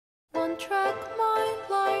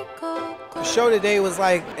The show today was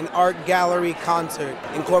like an art gallery concert,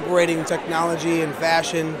 incorporating technology and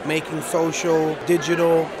fashion, making social,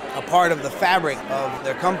 digital a part of the fabric of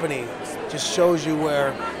their company. Just shows you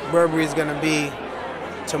where Burberry is going to be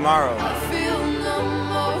tomorrow. I feel the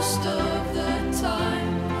most of the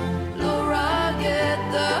time, lower I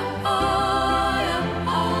get, the higher.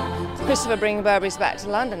 Christopher bringing Burberry's back to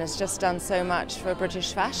London has just done so much for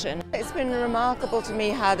British fashion. It's been remarkable to me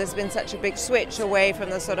how there's been such a big switch away from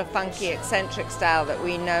the sort of funky, eccentric style that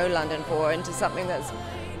we know London for into something that's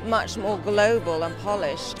much more global and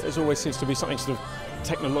polished. There always seems to be something sort of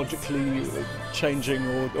technologically changing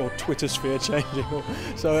or Twitter sphere changing.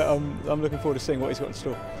 So I'm looking forward to seeing what he's got in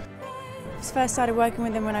store. I first started working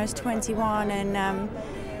with him when I was 21, and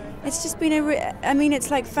it's just been it's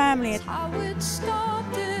like family. How it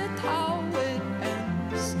started, how it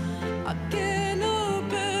ends. I get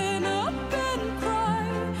up and cry,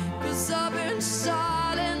 'cause I've been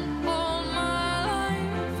silent all my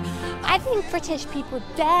life. I think British people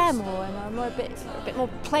dare more and are a bit more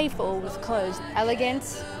playful with clothes.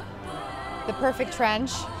 Elegant, the perfect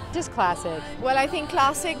trench, just classic. Well, I think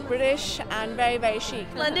classic, British, and very, very chic.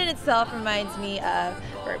 London itself reminds me of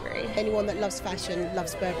Burberry. Anyone that loves fashion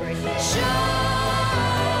loves Burberry. Shine,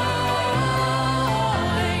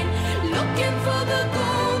 looking for the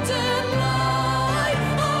golden light.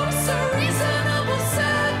 Oh, it's a reasonable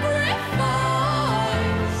sacrifice.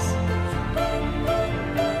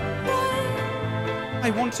 I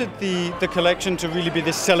wanted the collection to really be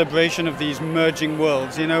this celebration of these merging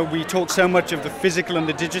worlds. You know, we talk so much of the physical and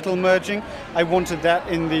the digital merging. I wanted that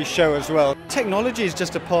in the show as well. Technology is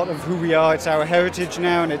just a part of who we are. It's our heritage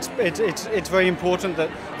now, and it's very important that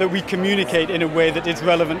we communicate in a way that is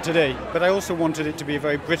relevant today. But I also wanted it to be a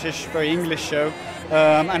very British, very English show,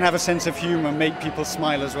 and have a sense of humour, make people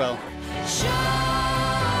smile as well.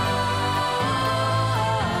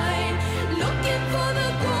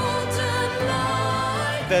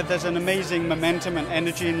 There's an amazing momentum and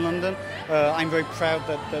energy in London. I'm very proud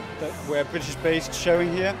that we're British-based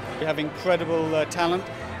showing here. We have incredible talent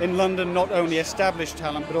in London, not only established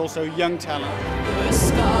talent, but also young talent. The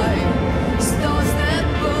sky.